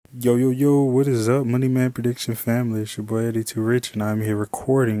Yo, yo, yo, what is up, Money Man Prediction family? It's your boy Eddie Too Rich, and I'm here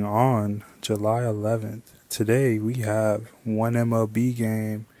recording on July 11th. Today, we have one MLB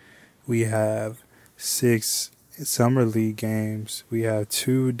game, we have 6 Summer League games, we have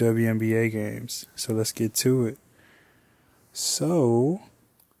 2 WNBA games. So let's get to it. So,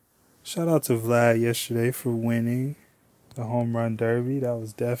 shout out to Vlad yesterday for winning the home run derby. That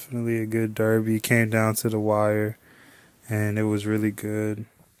was definitely a good derby. Came down to the wire, and it was really good.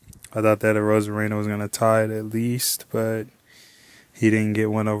 I thought that Arozarena was going to tie it at least, but he didn't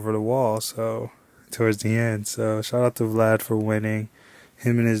get one over the wall, so towards the end. So shout out to Vlad for winning.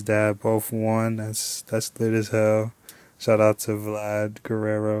 Him and his dad both won. That's lit as hell. Shout out to Vlad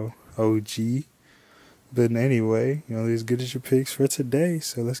Guerrero, OG. But anyway, as good as your picks for today,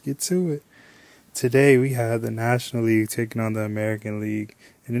 so let's get to it. Today we have the National League taking on the American League.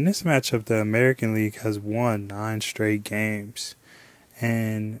 And in this matchup, the American League has won 9 straight games.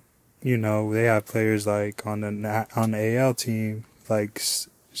 And they have players like on the AL team, like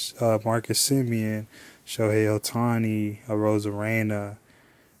Marcus Semien, Shohei Ohtani, Arozarena,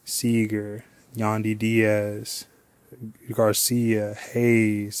 Seager, Yandy Diaz, Garcia,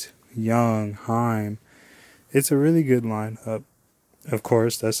 Hayes, Young, Heim. It's a really good lineup. Of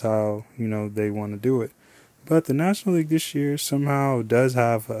course, that's how, they want to do it. But the National League this year somehow does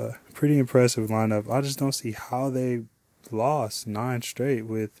have a pretty impressive lineup. I just don't see how they lost 9 straight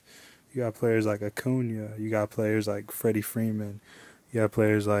with... You got players like Acuna. You got players like Freddie Freeman. You got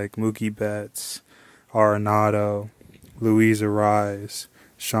players like Mookie Betts, Arenado, Luis Arraez,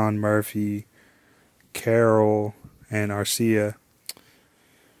 Sean Murphy, Carroll, and Arcia.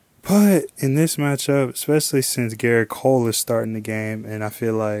 But in this matchup, especially since Garrett Cole is starting the game, and I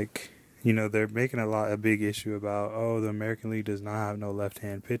feel like, they're making a big issue about, the American League does not have no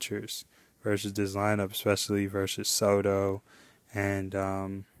left-hand pitchers versus this lineup, especially versus Soto and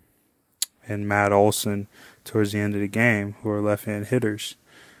Matt Olson towards the end of the game, who are left-hand hitters.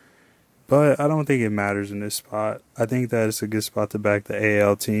 But I don't think it matters in this spot. I think that it's a good spot to back the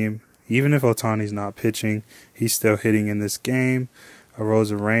AL team. Even if Ohtani's not pitching, he's still hitting in this game.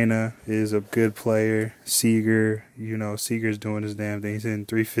 Arozarena is a good player. Seager, Seager's doing his damn thing. He's hitting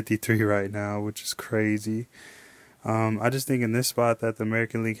 .353 right now, which is crazy. I just think in this spot that the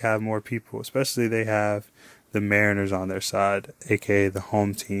American League have more people, especially they have the Mariners on their side, aka the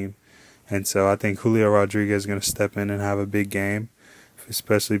home team. And so I think Julio Rodriguez is going to step in and have a big game,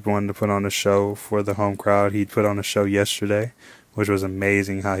 especially wanting to put on a show for the home crowd. He put on a show yesterday, which was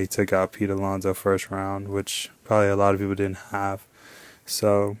amazing how he took out Pete Alonso first round, which probably a lot of people didn't have.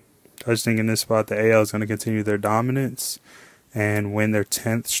 So I just think in this spot, the AL is going to continue their dominance and win their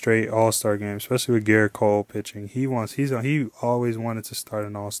 10th straight All-Star game, especially with Garrett Cole pitching. He always wanted to start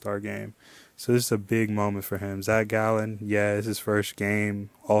an All-Star game. So this is a big moment for him. Zach Gallen, it's his first game,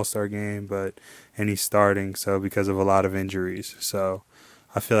 All-Star game, and he's starting, so because of a lot of injuries. So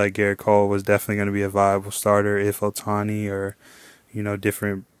I feel like Garrett Cole was definitely going to be a viable starter if Ohtani or,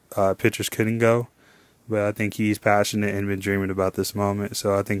 different pitchers couldn't go. But I think he's passionate and been dreaming about this moment.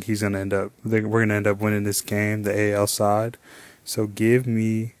 So I think we're going to end up winning this game, the AL side. So give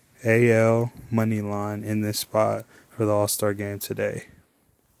me AL money line in this spot for the All-Star game today.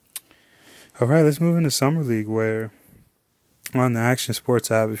 All right, let's move into Summer League, where on the Action Sports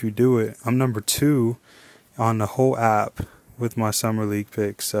app, if you do it, I'm number 2 on the whole app with my Summer League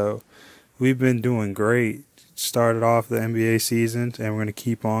picks. So we've been doing great. Started off the NBA season, and we're going to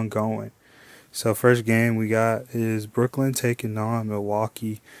keep on going. So first game we got is Brooklyn taking on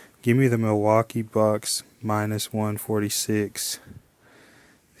Milwaukee. Give me the Milwaukee Bucks -146.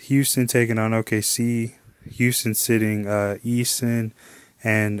 Houston taking on OKC. Houston sitting Eason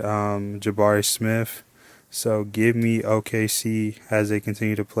and Jabari Smith. So give me OKC as they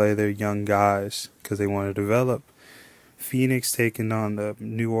continue to play their young guys because they want to develop. Phoenix taking on the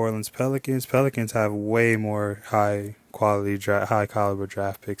New Orleans Pelicans. Pelicans have way more high caliber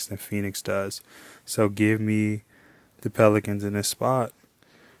draft picks than Phoenix does. So give me the Pelicans in this spot.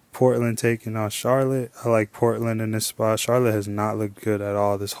 Portland taking on Charlotte. I like Portland in this spot. Charlotte has not looked good at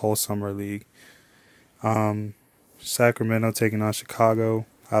all this whole summer league. Sacramento taking on Chicago.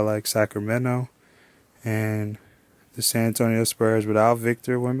 I like Sacramento. And the San Antonio Spurs without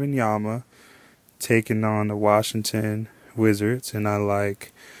Victor Wembanyama taking on the Washington Wizards, and I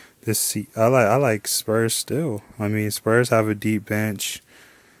like Spurs still. I mean, Spurs have a deep bench,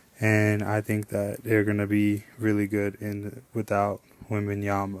 and I think that they're going to be really good without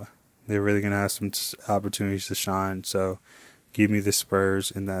Wembanyama. They're really going to have some opportunities to shine, so give me the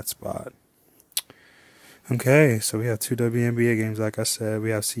Spurs in that spot. Okay, so we have two WNBA games, like I said.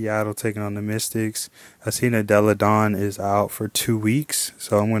 We have Seattle taking on the Mystics. I seen that Della Dawn is out for 2 weeks,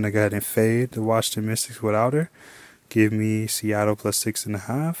 so I'm going to go ahead and fade the Washington Mystics without her. Give me Seattle plus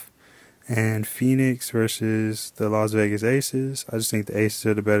 6.5. And Phoenix versus the Las Vegas Aces. I just think the Aces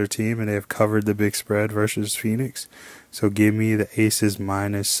are the better team, and they have covered the big spread versus Phoenix. So give me the Aces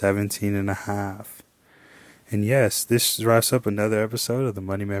minus 17.5. And yes, this wraps up another episode of the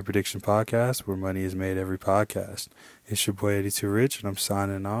Money Man Prediction Podcast, where money is made every podcast. It's your boy 82 Rich, and I'm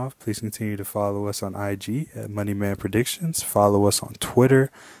signing off. Please continue to follow us on IG at Moneyman Predictions. Follow us on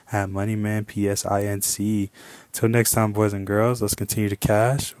Twitter at MoneymanPSINC. Till next time, boys and girls, let's continue to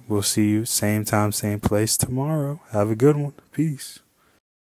cash. We'll see you same time, same place tomorrow. Have a good one. Peace.